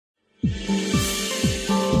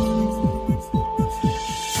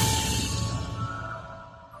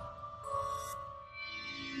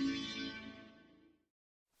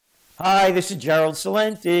Hi, this is Gerald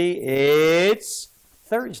Salenti. It's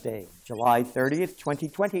Thursday, July 30th,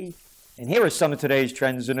 2020. And here are some of today's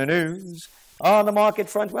trends in the news. On the market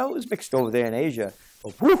front, well, it was mixed over there in Asia.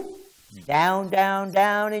 But whoo,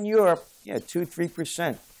 down in Europe. Yeah,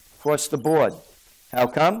 2-3% across the board. How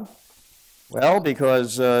come? Well,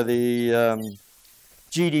 because the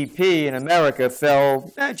GDP in America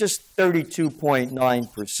fell just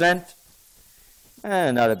 32.9%.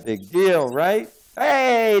 Not a big deal, right?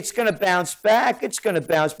 Hey, it's going to bounce back. It's going to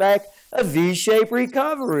bounce back. A V-shaped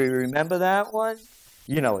recovery. Remember that one?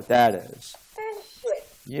 You know what that is.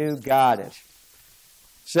 You got it.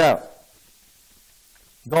 So,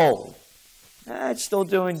 gold. It's still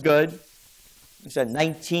doing good. It's at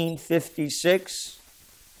 1956.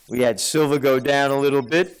 We had silver go down a little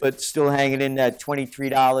bit, but still hanging in that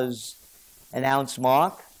 $23 an ounce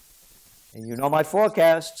mark. And you know my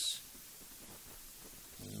forecasts.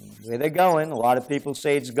 Where they're going. A lot of people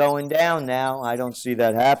say it's going down now. I don't see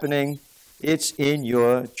that happening. It's in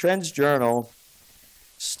your Trends Journal.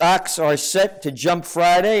 Stocks are set to jump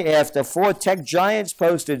Friday after 4 tech giants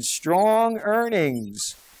posted strong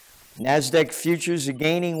earnings. NASDAQ futures are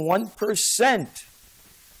gaining 1%.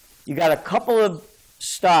 You got a couple of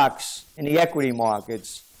stocks in the equity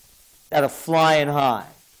markets that are flying high.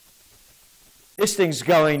 This thing's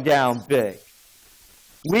going down big.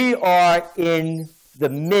 We are in the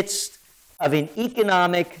midst of an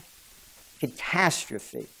economic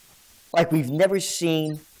catastrophe like we've never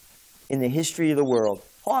seen in the history of the world.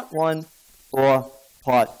 Part 1 or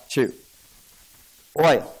Part 2.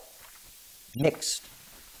 Oil, mixed.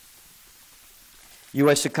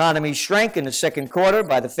 U.S. economy shrank in the second quarter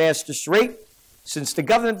by the fastest rate since the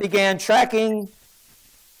government began tracking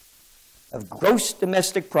of gross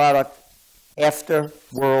domestic product after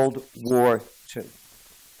World War II.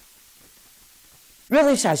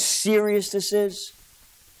 Realize how serious this is?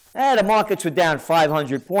 The markets were down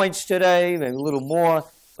 500 points today, maybe a little more,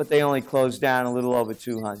 but they only closed down a little over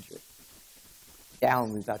 200.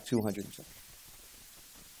 Down about 200 something.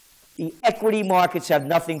 The equity markets have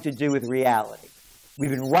nothing to do with reality. We've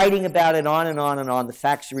been writing about it on and on and on. The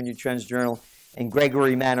facts are in your Trends Journal, and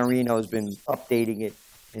Gregory Mannarino has been updating it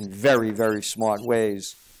in very, very smart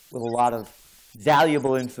ways with a lot of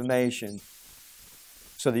valuable information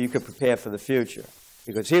so that you could prepare for the future.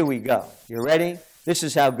 Because here we go. You ready? This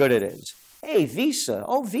is how good it is. Hey, Visa.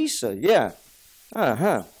 Oh, Visa, yeah.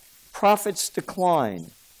 Profits decline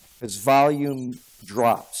as volume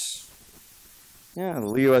drops. Yeah,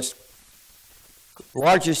 the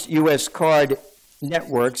largest U.S. card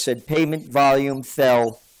network said payment volume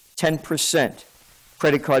fell 10%.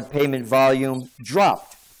 Credit card payment volume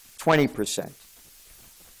dropped 20%.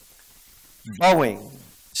 Boeing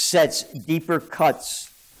sets deeper cuts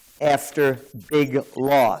after big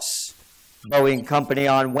loss. Boeing Company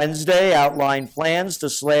on Wednesday outlined plans to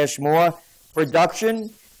slash more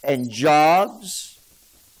production and jobs.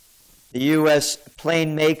 The U.S.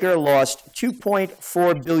 plane maker lost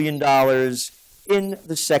 $2.4 billion in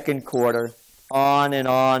the second quarter, on and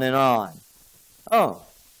on and on. Oh,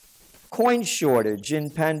 coin shortage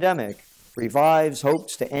in pandemic revives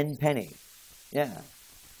hopes to end penny. Yeah.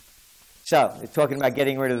 So, they're talking about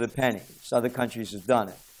getting rid of the penny. Other countries have done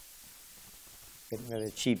it. Getting rid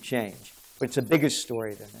of cheap change. But it's a bigger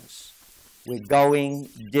story than this. We're going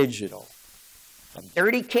digital. From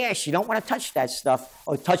dirty cash, you don't want to touch that stuff.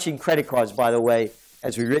 Oh, touching credit cards, by the way,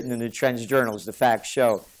 as we've written in the Trends Journals, the facts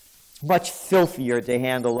show, it's much filthier to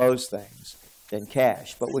handle those things than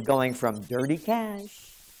cash. But we're going from dirty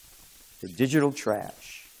cash to digital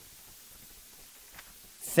trash.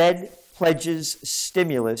 Fed pledges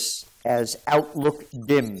stimulus as outlook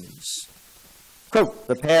dims. Quote,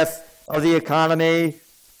 the path of the economy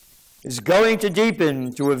is going to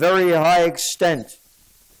deepen to a very high extent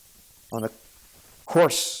on the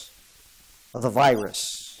course of the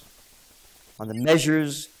virus, on the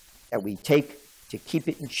measures that we take to keep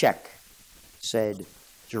it in check, said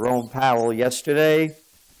Jerome Powell yesterday.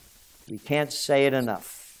 We can't say it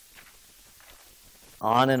enough.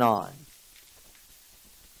 On and on.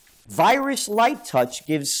 Virus light touch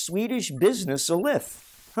gives Swedish business a lift.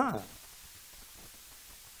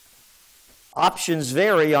 Options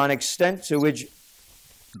vary on extent to which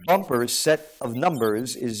bumper set of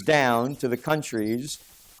numbers is down to the country's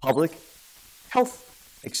public health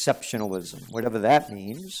exceptionalism, whatever that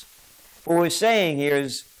means. What we're saying here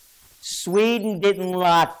is Sweden didn't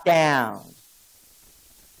lock down.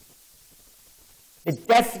 The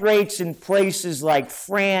death rates in places like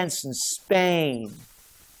France and Spain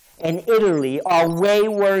and Italy are way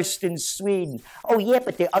worse than Sweden. Oh, yeah,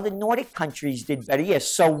 but the other Nordic countries did better.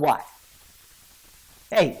 Yes, so what?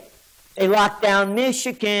 Hey, They locked down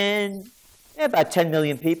Michigan. About 10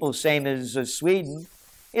 million people, same as Sweden.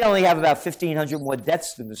 They only have about 1,500 more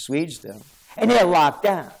deaths than the Swedes do. And they're locked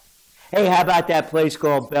down. Hey, how about that place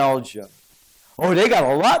called Belgium? Oh, they got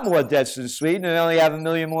a lot more deaths than Sweden, and they only have 1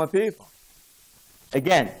 million more people.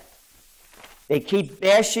 Again, they keep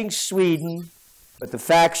bashing Sweden, but the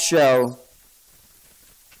facts show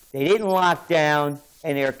they didn't lock down,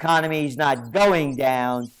 and their economy is not going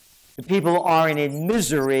down. The people aren't in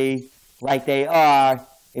misery like they are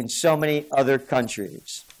in so many other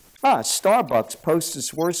countries. Starbucks posts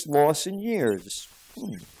its worst loss in years.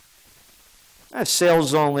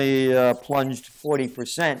 Sales only plunged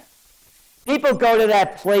 40%. People go to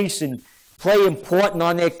that place and play important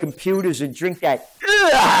on their computers and drink that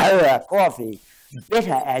coffee.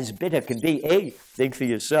 Bitter as bitter can be. Hey, think for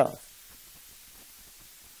yourself.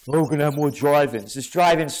 We're going to have more drive-ins. This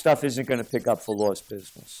drive-in stuff isn't going to pick up for lost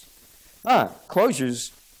business.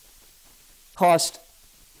 Closures cost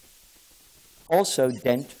also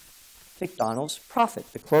dent McDonald's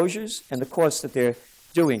profit. The closures and the costs that they're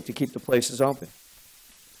doing to keep the places open.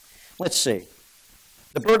 Let's see.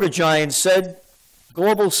 The burger giant said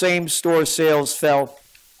global same-store sales fell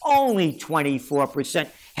only 24%.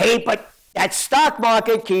 Hey, but that stock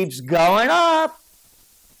market keeps going up.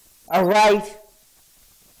 All right.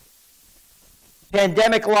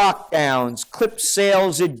 Pandemic lockdowns clipped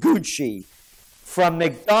sales at Gucci. From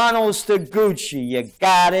McDonald's to Gucci, you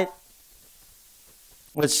got it?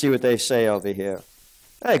 Let's see what they say over here.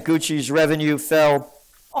 Gucci's revenue fell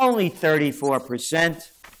only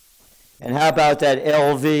 34%. And how about that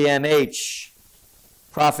LVMH?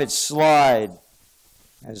 Profit slide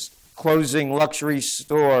as closing luxury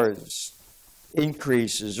stores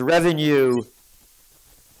increases. Revenue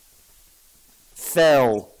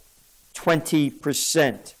fell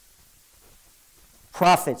 20%.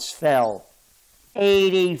 Profits fell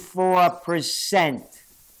 84%.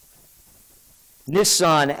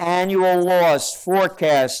 Nissan annual loss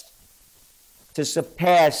forecast to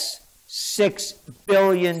surpass $6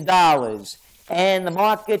 billion. And the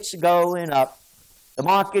market's going up. The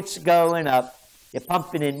market's going up. You're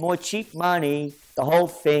pumping in more cheap money. The whole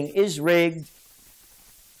thing is rigged.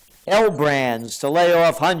 L Brands to lay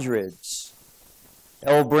off hundreds.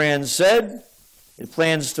 L Brands said it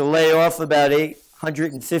plans to lay off about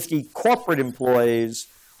 850 corporate employees,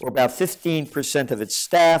 or about 15% of its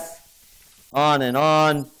staff. On and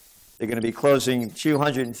on. They're going to be closing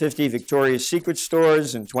 250 Victoria's Secret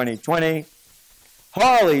stores in 2020.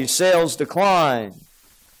 Harley's sales decline.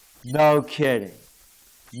 No kidding.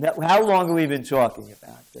 No, how long have we been talking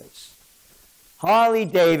about this? Harley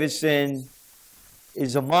Davidson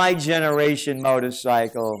is a my generation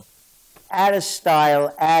motorcycle, out of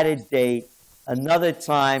style, out of date, another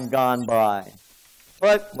time gone by.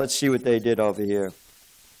 But let's see what they did over here.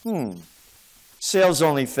 Sales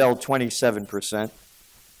only fell 27%.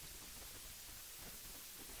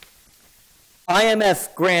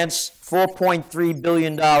 IMF grants $4.3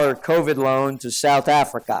 billion COVID loan to South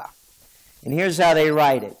Africa. And here's how they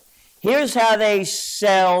write it. Here's how they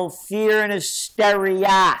sell fear and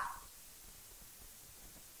hysteria.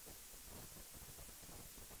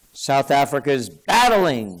 South Africa is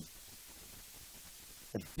battling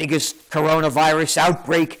the biggest coronavirus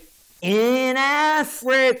outbreak in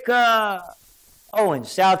Africa. Oh, in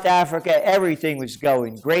South Africa, everything was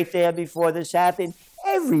going great there before this happened.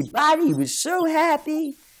 Everybody was so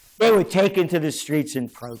happy. They were taken to the streets in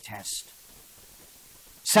protest.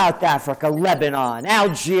 South Africa, Lebanon,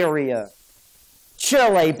 Algeria,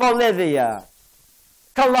 Chile, Bolivia,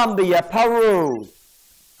 Colombia, Peru,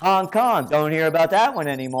 Hong Kong. Don't hear about that one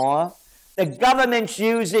anymore. The governments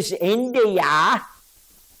use this. India.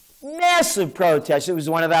 Massive protest. It was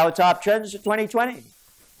one of our top trends of 2020.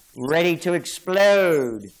 Ready to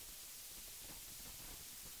explode.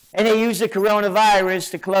 And they use the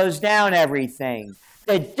coronavirus to close down everything.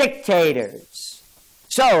 The dictators.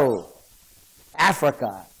 So,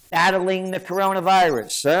 Africa, battling the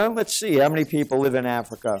coronavirus. Let's see, how many people live in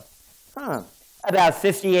Africa? About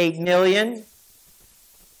 58 million.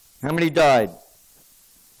 How many died?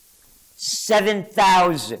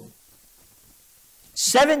 7,000.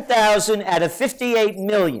 7,000 out of 58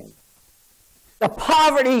 million. The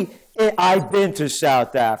poverty, I've been to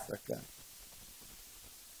South Africa.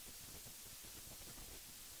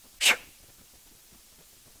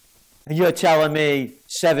 And you're telling me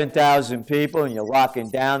 7,000 people and you're locking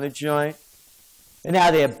down the joint? And now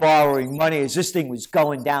they're borrowing money as this thing was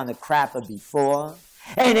going down the crapper before.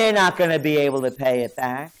 And they're not going to be able to pay it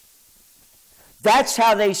back. That's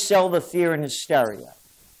how they sell the fear and hysteria.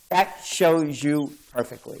 That shows you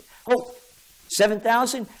perfectly. Oh,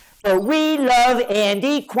 7,000? But we love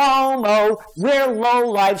Andy Cuomo. We're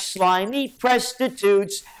low-life, slimy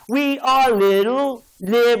prostitutes. We are little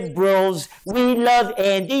liberals. We love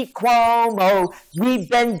Andy Cuomo. We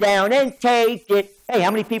bend down and take it. Hey,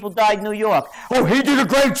 how many people died in New York? Oh, he did a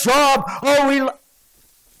great job. Oh,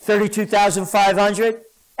 32,500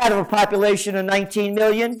 out of a population of 19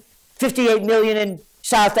 million. 58 million in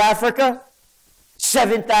South Africa.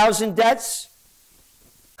 7,000 deaths.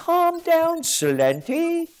 Calm down,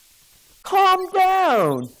 Celente. Calm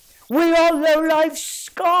down. We are low-life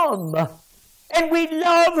scum. And we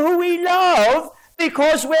love who we love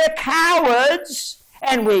because we're cowards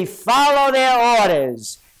and we follow their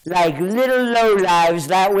orders like little lowlives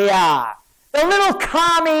that we are. The little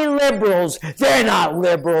commie liberals, they're not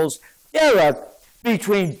liberals. They're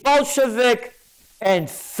between Bolshevik and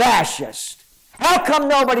fascist. How come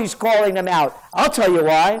nobody's calling them out? I'll tell you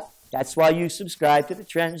why. That's why you subscribe to the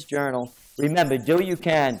Trends Journal. Remember, do what you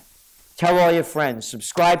can. Tell all your friends.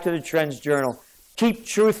 Subscribe to the Trends Journal. Keep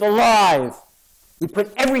truth alive. We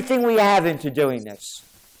put everything we have into doing this.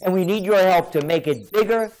 And we need your help to make it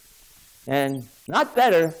bigger and not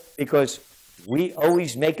better, because we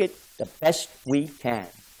always make it the best we can.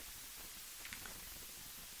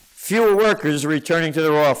 Fewer workers are returning to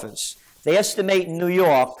their office. They estimate in New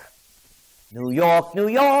York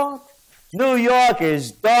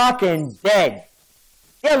is dark and dead.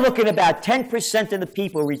 They're looking about 10% of the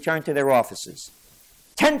people return to their offices.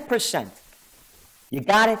 10%. You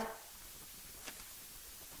got it?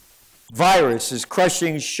 Virus is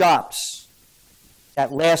crushing shops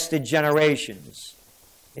that lasted generations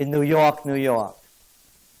in New York, New York.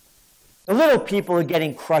 The little people are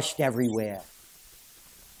getting crushed everywhere.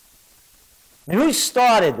 And who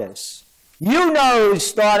started this? You know who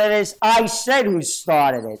started this. I said who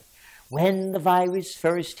started it. When the virus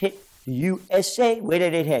first hit the USA, where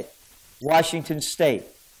did it hit? Washington State.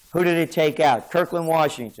 Who did it take out? Kirkland,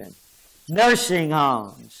 Washington. Nursing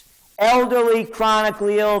homes, elderly,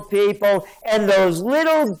 chronically ill people, and those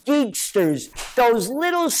little geeksters, those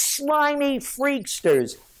little slimy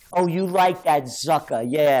freaksters. Oh, you like that Zucker,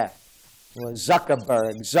 yeah. Well,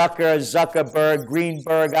 Zuckerberg, Zuckerberg,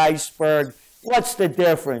 Greenberg, Iceberg. What's the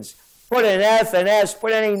difference? Put an F, an S,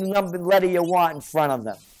 put any number letter you want in front of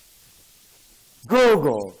them.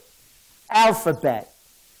 Google, Alphabet.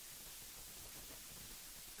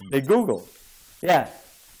 They Google. Yeah.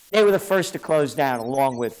 They were the first to close down,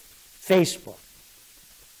 along with Facebook,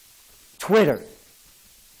 Twitter,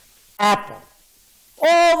 Apple.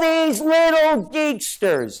 All these little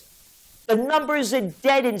geeksters. The numbers of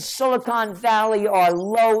dead in Silicon Valley are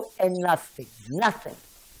low and nothing. Nothing.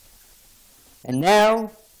 And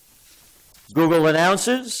now, Google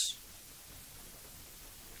announces,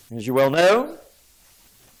 as you well know,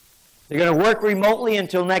 they're going to work remotely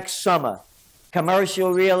until next summer.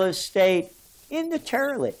 Commercial real estate in the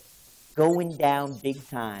toilet, going down big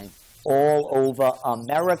time all over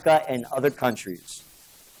America and other countries.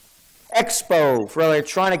 Expo for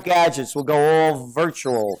electronic gadgets will go all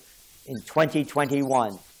virtual in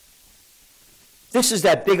 2021. This is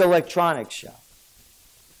that big electronics show.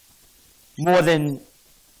 More than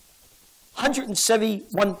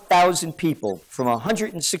 171,000 people from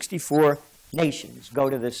 164 nations go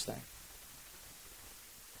to this thing.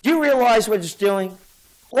 Do you realize what it's doing?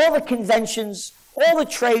 All the conventions, all the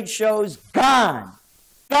trade shows, gone.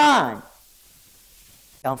 Gone.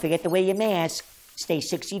 Don't forget to wear your mask. Stay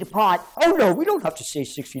 6 feet apart. Oh, no, we don't have to stay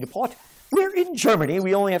 6 feet apart. We're in Germany.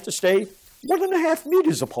 We only have to stay 1.5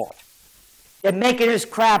 meters apart. They're making us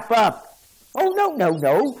crap up. Oh,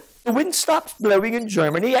 no. The wind stops blowing in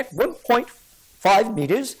Germany at 1.5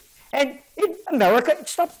 meters, and in America it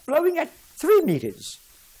stops blowing at 3 meters.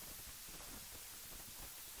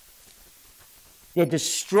 They're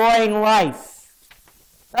destroying life.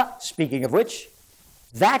 Speaking of which,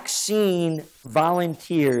 vaccine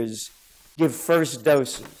volunteers give first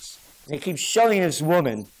doses. They keep showing this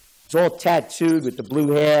woman, who's all tattooed with the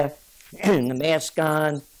blue hair and the mask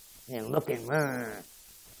on, and looking,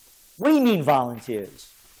 What do you mean volunteers?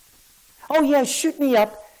 Oh, yeah, shoot me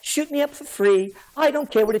up for free. I don't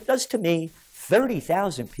care what it does to me.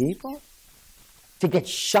 30,000 people to get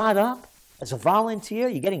shot up as a volunteer?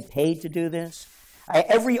 You're getting paid to do this?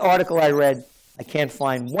 Every article I read, I can't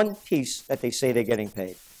find one piece that they say they're getting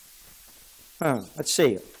paid. Let's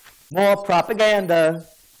see. More propaganda.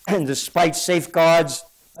 And despite safeguards,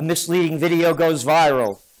 a misleading video goes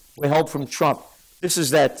viral with help from Trump. This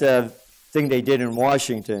is that thing they did in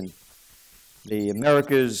Washington. The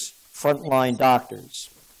America's Frontline Doctors.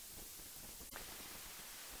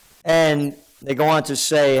 And they go on to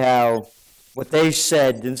say how what they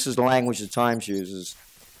said, and this is the language the Times uses,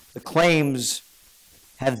 the claims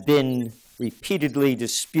have been repeatedly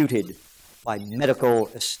disputed by medical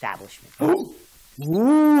establishment.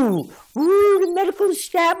 Ooh, the medical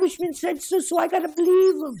establishment said so I gotta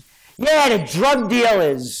believe them. Yeah, the drug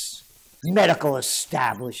dealers, medical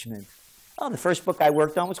establishment. Oh, the first book I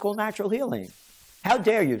worked on was called Natural Healing. How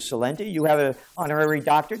dare you, Salenti? You have an honorary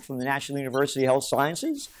doctorate from the National University of Health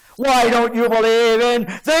Sciences. Why don't you believe in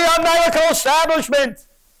the medical establishment?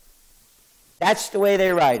 That's the way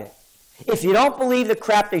they write it. If you don't believe the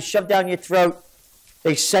crap they shove down your throat,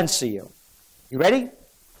 they censor you. You ready?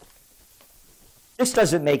 This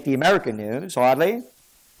doesn't make the American news, hardly.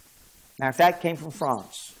 Matter of fact, it came from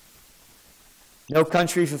France. No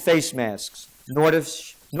country for face masks.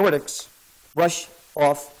 Nordics rush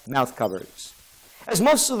off mouth covers. As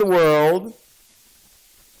most of the world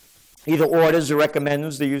either orders or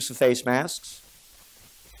recommends the use of face masks,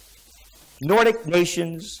 Nordic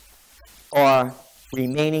nations are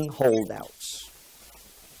remaining holdouts.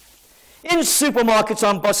 In supermarkets,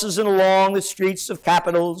 on buses, and along the streets of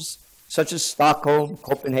capitals such as Stockholm,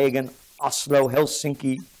 Copenhagen, Oslo,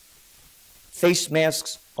 Helsinki, face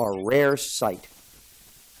masks are a rare sight.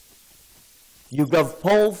 YouGov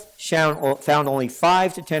poll found only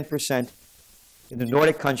 5 to 10% in the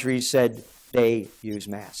Nordic countries said they use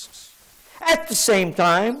masks. At the same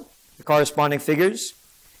time, the corresponding figures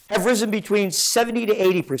have risen between 70 to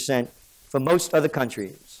 80% for most other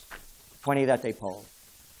countries, 20 that they polled.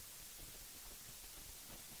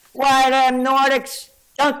 Why, them Nordics,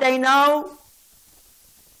 don't they know?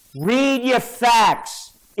 Read your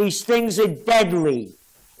facts. These things are deadly.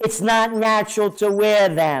 It's not natural to wear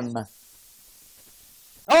them.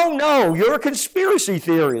 Oh no, you're a conspiracy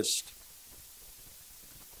theorist.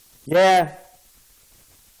 Yeah.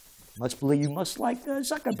 You must like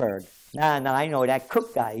Zuckerberg. Nah, I know that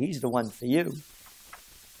Cook guy. He's the one for you.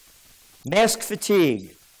 Mask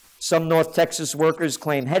fatigue. Some North Texas workers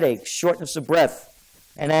claim headaches, shortness of breath,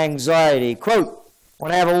 and anxiety. Quote,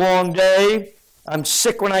 when I have a long day, I'm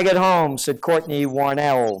sick when I get home, said Courtney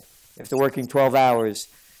Warnell after working 12 hours.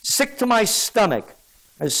 Sick to my stomach.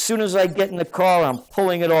 As soon as I get in the car, I'm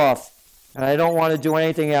pulling it off, and I don't want to do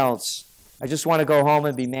anything else. I just want to go home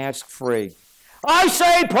and be mask-free. I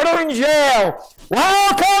say put her in jail.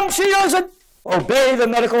 How come she doesn't obey the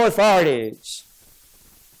medical authorities?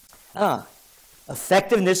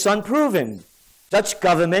 Effectiveness unproven. Dutch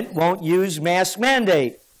government won't use mask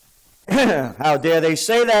mandate. How dare they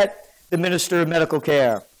say that? The Minister of Medical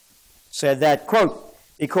Care said that, quote,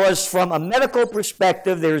 because from a medical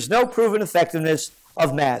perspective, there is no proven effectiveness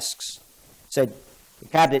of masks, said the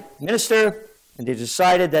cabinet minister, and they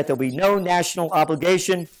decided that there'll be no national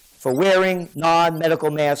obligation for wearing non-medical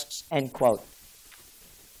masks, end quote.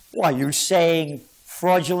 Why, you saying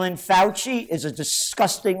fraudulent Fauci is a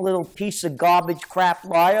disgusting little piece of garbage crap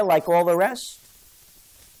liar like all the rest?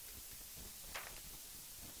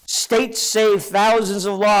 States save thousands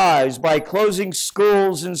of lives by closing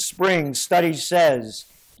schools in spring, study says.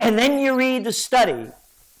 And then you read the study,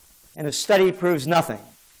 and the study proves nothing.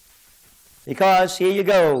 Because, here you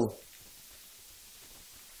go,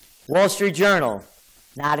 Wall Street Journal,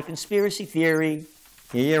 not a conspiracy theory.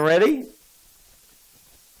 Are you ready?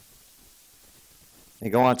 They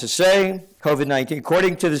go on to say, COVID-19,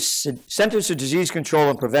 according to the Centers for Disease Control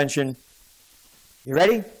and Prevention, you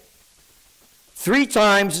ready? 3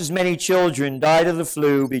 times as many children died of the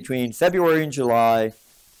flu between February and July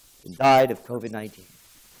than died of COVID-19.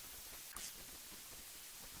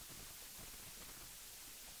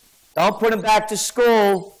 Don't put them back to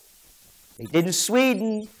school. They did in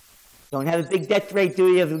Sweden. Don't have a big death rate,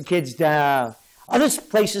 do you, of kids down. Other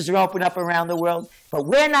places are open up around the world, but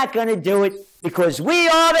we're not going to do it because we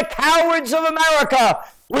are the cowards of America.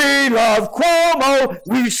 We love Cuomo.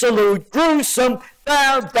 We salute Gruesome.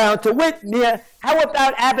 Down to Whitmer. How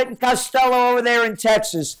about Abbott and Costello over there in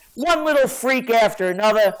Texas? One little freak after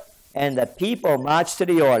another, and the people march to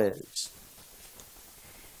the orders.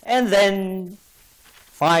 And then,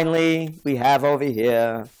 finally, we have over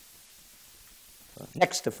here,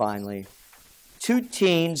 next to finally, 2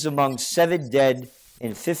 teens among 7 dead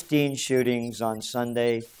in 15 shootings on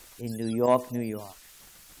Sunday in New York, New York.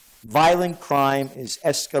 Violent crime is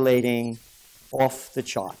escalating off the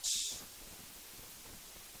charts.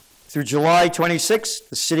 Through July 26th,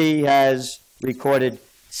 the city has recorded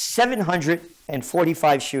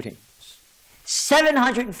 745 shootings.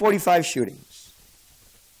 745 shootings.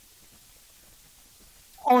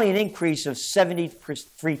 Only an increase of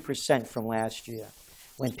 73% from last year.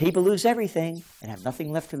 When people lose everything and have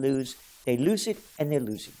nothing left to lose, they lose it and they're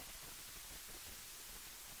losing it.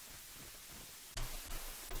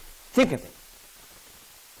 Think of it.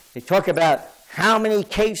 They talk about how many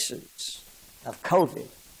cases of COVID,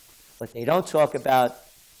 but they don't talk about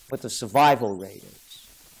what the survival rate is.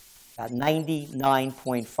 About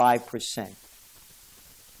 99.5%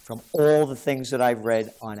 from all the things that I've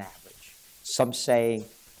read on average. Some saying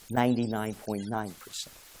 99.9%.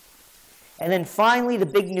 And then finally, the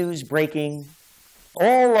big news breaking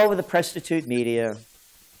all over the prostitute media: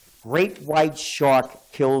 great white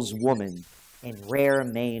shark kills woman in rare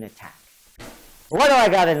Maine attack. What do I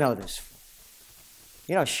got to know this for?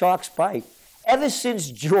 You know, sharks bite. Ever since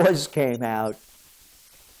Jaws came out,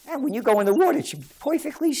 and when you go in the water, it's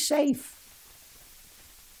perfectly safe.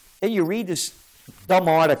 Then you read this dumb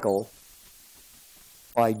article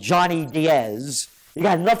by Johnny Diaz. You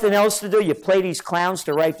got nothing else to do. You play these clowns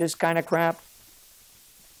to write this kind of crap.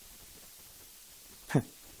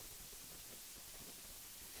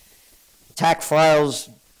 Attack files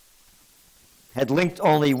had linked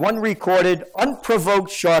only one recorded unprovoked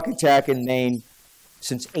shark attack in Maine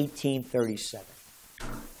since 1837.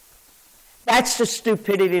 That's the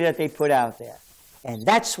stupidity that they put out there. And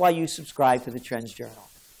that's why you subscribe to the Trends Journal.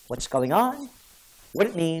 What's going on, what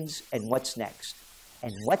it means, and what's next.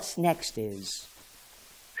 And what's next is,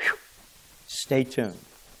 stay tuned.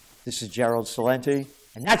 This is Gerald Salenti,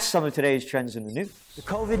 and that's some of today's trends in the news. The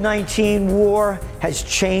COVID-19 war has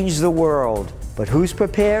changed the world, but who's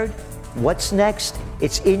prepared? What's next?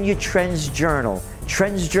 It's in your Trends Journal.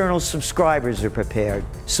 Trends Journal subscribers are prepared.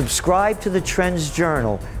 Subscribe to the Trends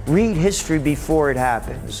Journal. Read history before it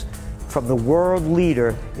happens. From the world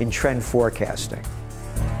leader in trend forecasting.